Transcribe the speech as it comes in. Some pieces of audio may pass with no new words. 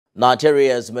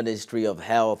Nigeria's Ministry of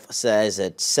Health says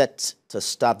it's set to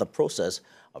start the process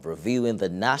of reviewing the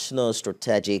National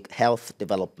Strategic Health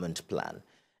Development Plan,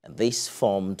 and this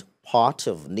formed part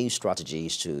of new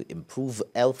strategies to improve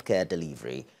healthcare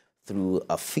delivery through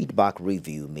a feedback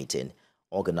review meeting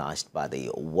organized by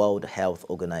the World Health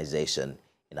Organization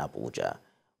in Abuja.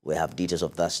 We have details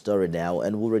of that story now,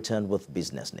 and we'll return with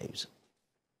business news.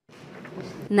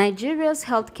 Nigeria's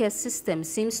healthcare system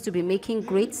seems to be making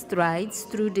great strides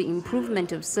through the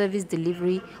improvement of service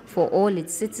delivery for all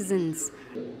its citizens.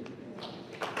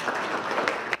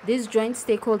 This joint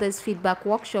stakeholders feedback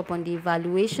workshop on the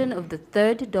evaluation of the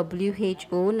third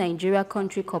WHO Nigeria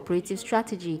Country Cooperative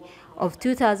Strategy of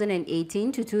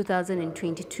 2018 to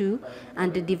 2022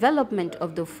 and the development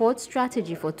of the fourth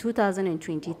strategy for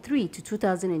 2023 to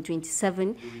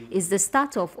 2027 is the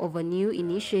start-off of a new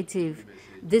initiative.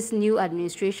 This new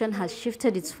administration has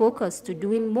shifted its focus to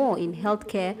doing more in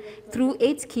healthcare through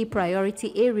 8 key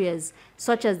priority areas,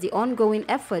 such as the ongoing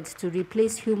efforts to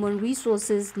replace human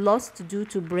resources lost due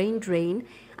to brain drain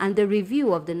and the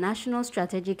review of the National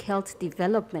Strategic Health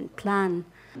Development Plan.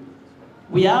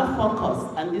 We are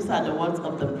focused, and these are the words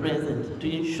of the President,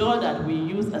 to ensure that we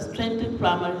use a strengthened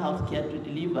primary health care to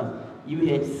deliver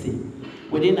UHC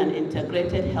within an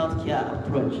integrated healthcare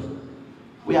approach.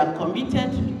 We are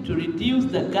committed to reduce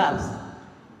the gaps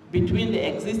between the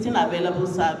existing available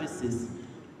services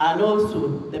and also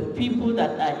the people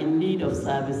that are in need of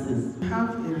services. We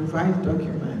have a revised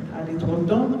document, and it was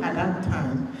done at that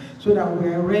time so that we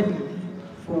are ready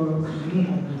for the new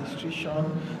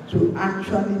administration to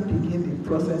actually begin the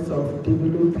process of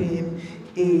developing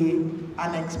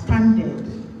an expanded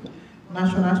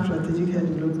National Strategic Health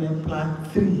Development Plan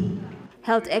 3.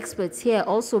 Health experts here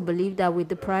also believe that with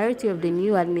the priority of the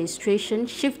new administration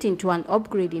shifting to an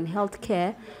upgrade in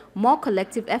healthcare, more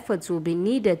collective efforts will be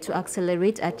needed to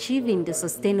accelerate achieving the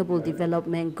sustainable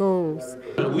development goals.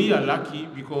 We are lucky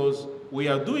because we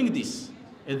are doing this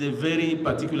at a very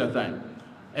particular time.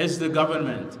 As the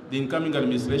government, the incoming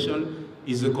administration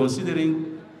is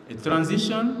considering a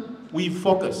transition, we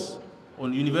focus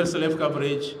on universal health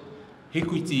coverage,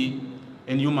 equity,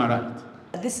 and human rights.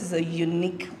 This is a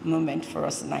unique moment for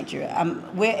us in Nigeria.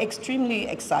 We're extremely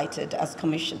excited as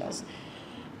commissioners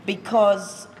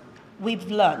because we've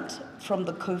learned from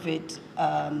the COVID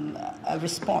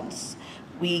response.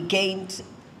 We gained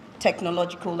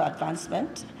technological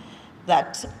advancement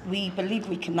that we believe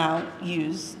we can now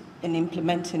use in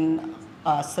implementing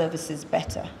our services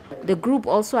better. The group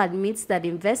also admits that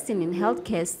investing in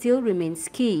healthcare still remains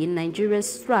key in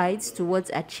Nigeria's strides towards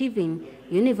achieving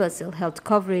universal health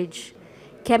coverage.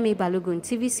 Kemi Balogun,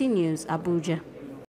 TVC News, Abuja.